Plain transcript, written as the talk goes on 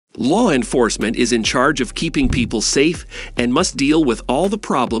Law enforcement is in charge of keeping people safe and must deal with all the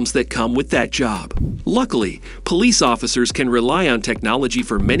problems that come with that job. Luckily, police officers can rely on technology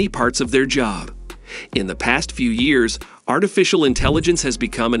for many parts of their job. In the past few years, artificial intelligence has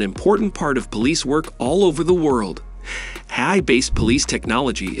become an important part of police work all over the world. AI-based police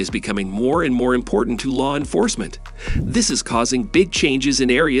technology is becoming more and more important to law enforcement. This is causing big changes in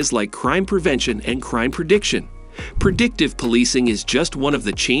areas like crime prevention and crime prediction. Predictive policing is just one of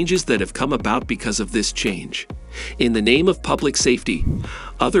the changes that have come about because of this change. In the name of public safety,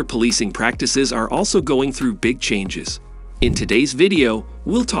 other policing practices are also going through big changes. In today's video,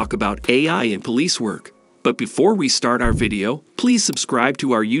 we'll talk about AI in police work. But before we start our video, please subscribe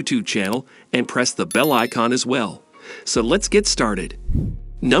to our YouTube channel and press the bell icon as well. So let's get started.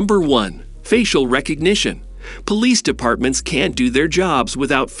 Number 1. Facial recognition. Police departments can't do their jobs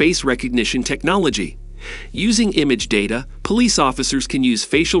without face recognition technology. Using image data, police officers can use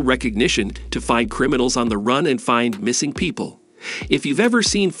facial recognition to find criminals on the run and find missing people. If you've ever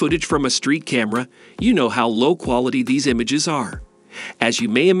seen footage from a street camera, you know how low quality these images are. As you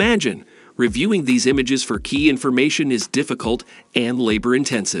may imagine, reviewing these images for key information is difficult and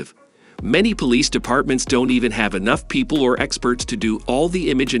labor-intensive. Many police departments don't even have enough people or experts to do all the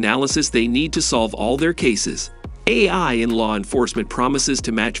image analysis they need to solve all their cases. AI in law enforcement promises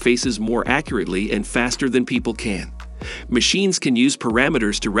to match faces more accurately and faster than people can. Machines can use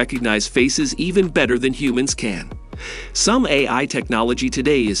parameters to recognize faces even better than humans can. Some AI technology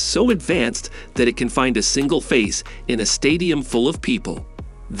today is so advanced that it can find a single face in a stadium full of people.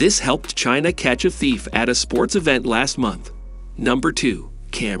 This helped China catch a thief at a sports event last month. Number 2.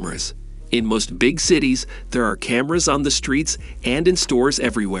 Cameras. In most big cities, there are cameras on the streets and in stores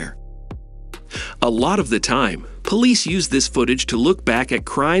everywhere. A lot of the time, police use this footage to look back at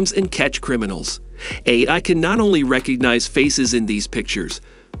crimes and catch criminals. AI can not only recognize faces in these pictures,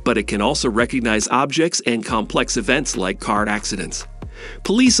 but it can also recognize objects and complex events like car accidents.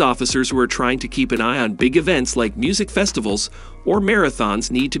 Police officers who are trying to keep an eye on big events like music festivals or marathons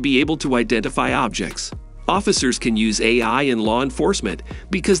need to be able to identify objects. Officers can use AI in law enforcement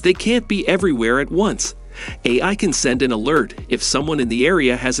because they can't be everywhere at once. AI can send an alert if someone in the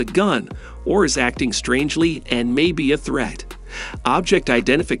area has a gun or is acting strangely and may be a threat. Object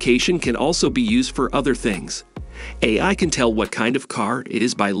identification can also be used for other things. AI can tell what kind of car it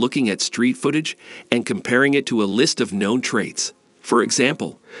is by looking at street footage and comparing it to a list of known traits. For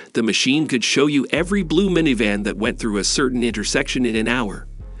example, the machine could show you every blue minivan that went through a certain intersection in an hour.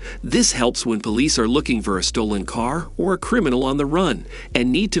 This helps when police are looking for a stolen car or a criminal on the run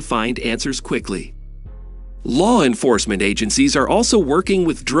and need to find answers quickly. Law enforcement agencies are also working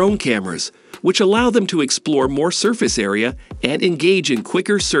with drone cameras, which allow them to explore more surface area and engage in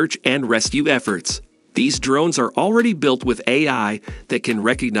quicker search and rescue efforts. These drones are already built with AI that can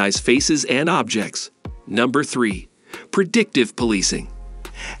recognize faces and objects. Number 3. Predictive policing.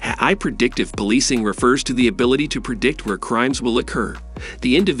 Predictive policing refers to the ability to predict where crimes will occur,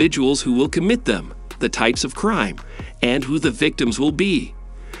 the individuals who will commit them, the types of crime, and who the victims will be.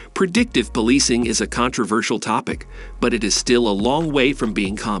 Predictive policing is a controversial topic, but it is still a long way from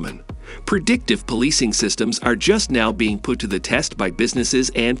being common. Predictive policing systems are just now being put to the test by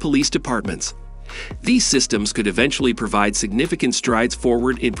businesses and police departments. These systems could eventually provide significant strides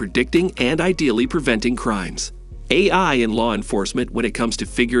forward in predicting and ideally preventing crimes. AI in law enforcement when it comes to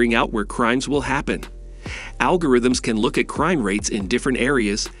figuring out where crimes will happen. Algorithms can look at crime rates in different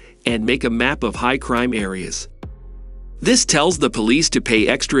areas and make a map of high crime areas. This tells the police to pay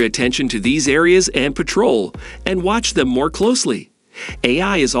extra attention to these areas and patrol and watch them more closely.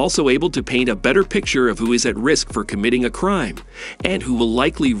 AI is also able to paint a better picture of who is at risk for committing a crime and who will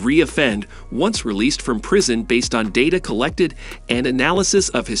likely re-offend once released from prison based on data collected and analysis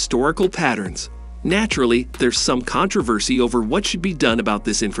of historical patterns. Naturally, there's some controversy over what should be done about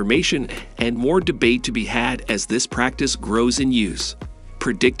this information and more debate to be had as this practice grows in use.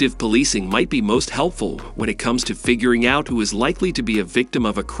 Predictive policing might be most helpful when it comes to figuring out who is likely to be a victim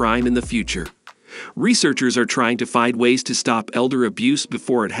of a crime in the future. Researchers are trying to find ways to stop elder abuse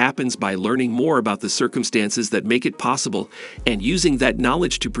before it happens by learning more about the circumstances that make it possible and using that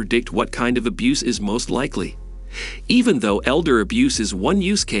knowledge to predict what kind of abuse is most likely. Even though elder abuse is one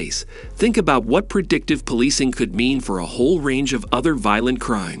use case, think about what predictive policing could mean for a whole range of other violent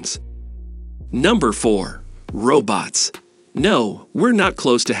crimes. Number 4. Robots. No, we're not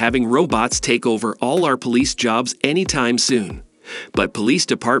close to having robots take over all our police jobs anytime soon. But police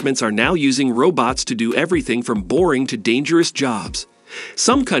departments are now using robots to do everything from boring to dangerous jobs.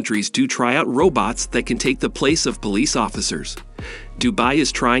 Some countries do try out robots that can take the place of police officers. Dubai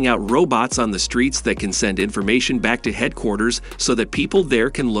is trying out robots on the streets that can send information back to headquarters so that people there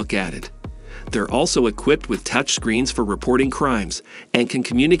can look at it. They're also equipped with touchscreens for reporting crimes and can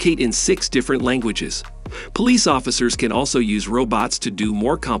communicate in 6 different languages. Police officers can also use robots to do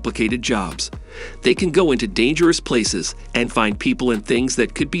more complicated jobs. They can go into dangerous places and find people and things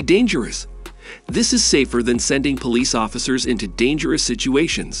that could be dangerous. This is safer than sending police officers into dangerous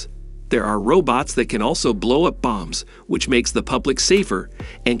situations. There are robots that can also blow up bombs, which makes the public safer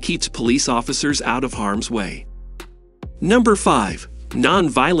and keeps police officers out of harm's way. Number 5.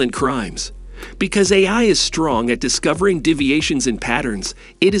 Nonviolent crimes. Because AI is strong at discovering deviations in patterns,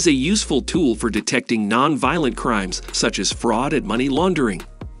 it is a useful tool for detecting nonviolent crimes such as fraud and money laundering.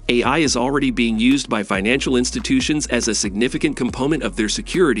 AI is already being used by financial institutions as a significant component of their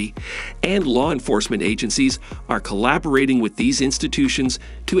security, and law enforcement agencies are collaborating with these institutions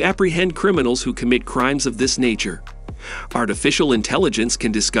to apprehend criminals who commit crimes of this nature. Artificial intelligence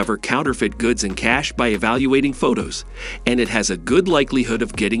can discover counterfeit goods and cash by evaluating photos, and it has a good likelihood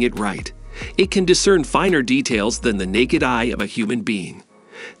of getting it right. It can discern finer details than the naked eye of a human being.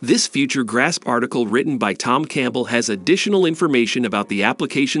 This Future Grasp article written by Tom Campbell has additional information about the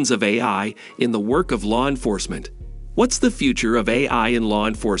applications of AI in the work of law enforcement. What's the future of AI in law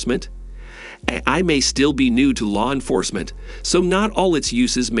enforcement? AI may still be new to law enforcement, so not all its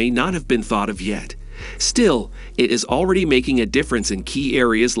uses may not have been thought of yet. Still, it is already making a difference in key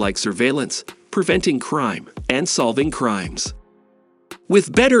areas like surveillance, preventing crime, and solving crimes.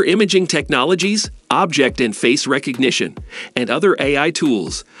 With better imaging technologies, object and face recognition, and other AI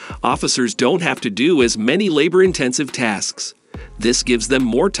tools, officers don't have to do as many labor-intensive tasks. This gives them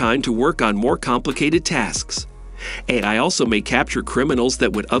more time to work on more complicated tasks. AI also may capture criminals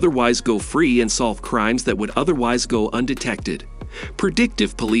that would otherwise go free and solve crimes that would otherwise go undetected.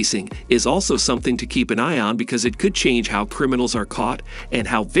 Predictive policing is also something to keep an eye on because it could change how criminals are caught and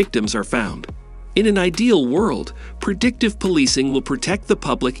how victims are found. In an ideal world, predictive policing will protect the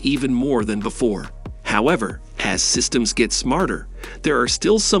public even more than before. However, as systems get smarter, there are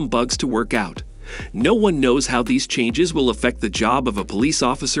still some bugs to work out. No one knows how these changes will affect the job of a police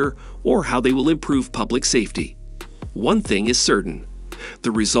officer or how they will improve public safety. One thing is certain: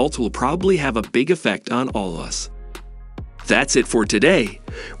 the results will probably have a big effect on all of us. That's it for today.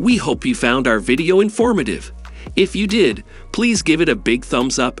 We hope you found our video informative. If you did, please give it a big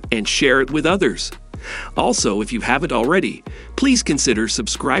thumbs up and share it with others. Also, if you haven't already, please consider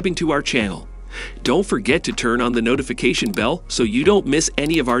subscribing to our channel. Don't forget to turn on the notification bell so you don't miss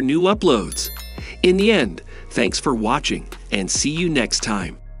any of our new uploads. In the end, thanks for watching and see you next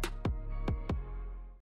time.